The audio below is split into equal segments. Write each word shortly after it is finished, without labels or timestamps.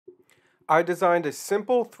I designed a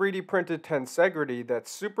simple 3D printed Tensegrity that's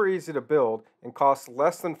super easy to build and costs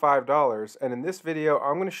less than $5, and in this video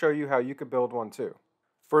I'm going to show you how you could build one too.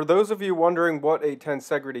 For those of you wondering what a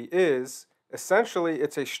tensegrity is, essentially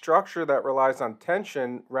it's a structure that relies on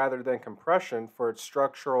tension rather than compression for its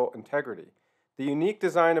structural integrity. The unique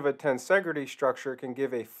design of a tensegrity structure can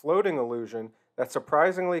give a floating illusion that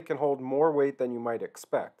surprisingly can hold more weight than you might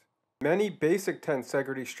expect. Many basic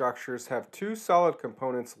tensegrity structures have two solid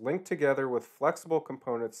components linked together with flexible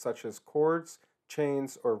components such as cords,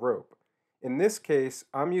 chains, or rope. In this case,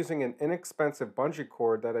 I'm using an inexpensive bungee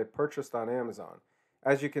cord that I purchased on Amazon.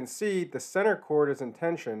 As you can see, the center cord is in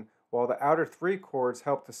tension, while the outer three cords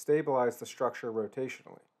help to stabilize the structure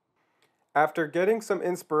rotationally. After getting some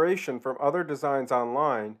inspiration from other designs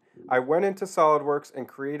online, I went into SolidWorks and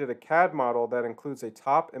created a CAD model that includes a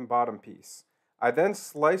top and bottom piece. I then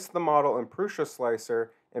sliced the model in Prusa Slicer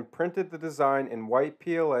and printed the design in white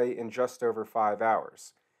PLA in just over 5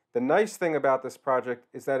 hours. The nice thing about this project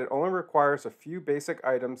is that it only requires a few basic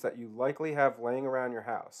items that you likely have laying around your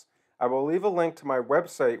house. I will leave a link to my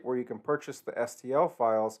website where you can purchase the STL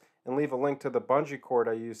files and leave a link to the bungee cord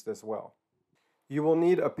I used as well. You will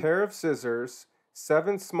need a pair of scissors,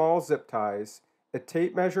 7 small zip ties, a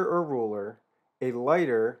tape measure or ruler, a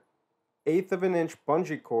lighter, 1/8 of an inch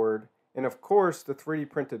bungee cord, and of course the 3D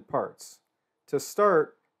printed parts. To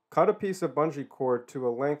start, cut a piece of bungee cord to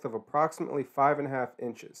a length of approximately 5.5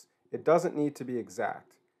 inches. It doesn't need to be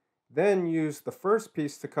exact. Then use the first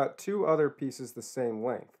piece to cut 2 other pieces the same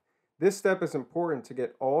length. This step is important to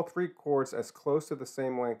get all 3 cords as close to the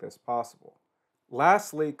same length as possible.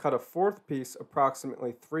 Lastly, cut a 4th piece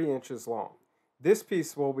approximately 3 inches long. This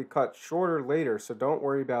piece will be cut shorter later, so don't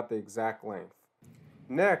worry about the exact length.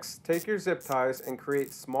 Next, take your zip ties and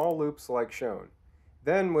create small loops like shown.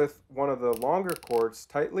 Then with one of the longer cords,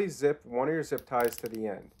 tightly zip one of your zip ties to the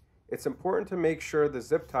end. It's important to make sure the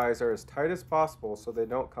zip ties are as tight as possible so they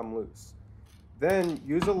don't come loose. Then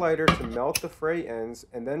use a lighter to melt the fray ends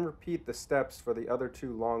and then repeat the steps for the other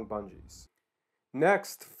 2 long bungees.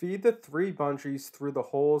 Next, feed the 3 bungees through the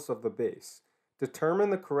holes of the base. Determine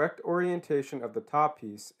the correct orientation of the top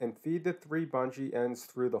piece and feed the 3 bungee ends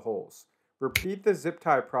through the holes. Repeat the zip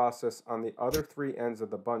tie process on the other 3 ends of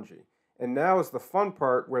the bungee. And now is the fun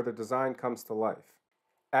part where the design comes to life.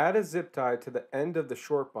 Add a zip tie to the end of the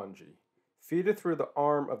short bungee. Feed it through the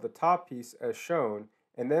arm of the top piece as shown,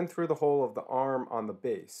 and then through the hole of the arm on the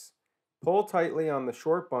base. Pull tightly on the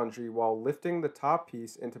short bungee while lifting the top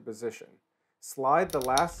piece into position. Slide the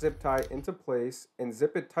last zip tie into place and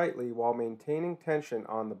zip it tightly while maintaining tension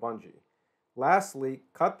on the bungee. Lastly,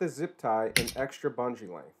 cut the zip tie an extra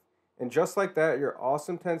bungee length. And just like that, your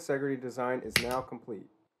awesome tensegrity design is now complete.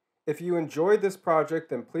 If you enjoyed this project,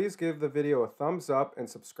 then please give the video a thumbs up and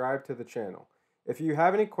subscribe to the channel. If you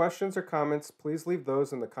have any questions or comments, please leave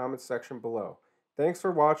those in the comments section below. Thanks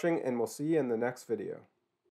for watching, and we'll see you in the next video.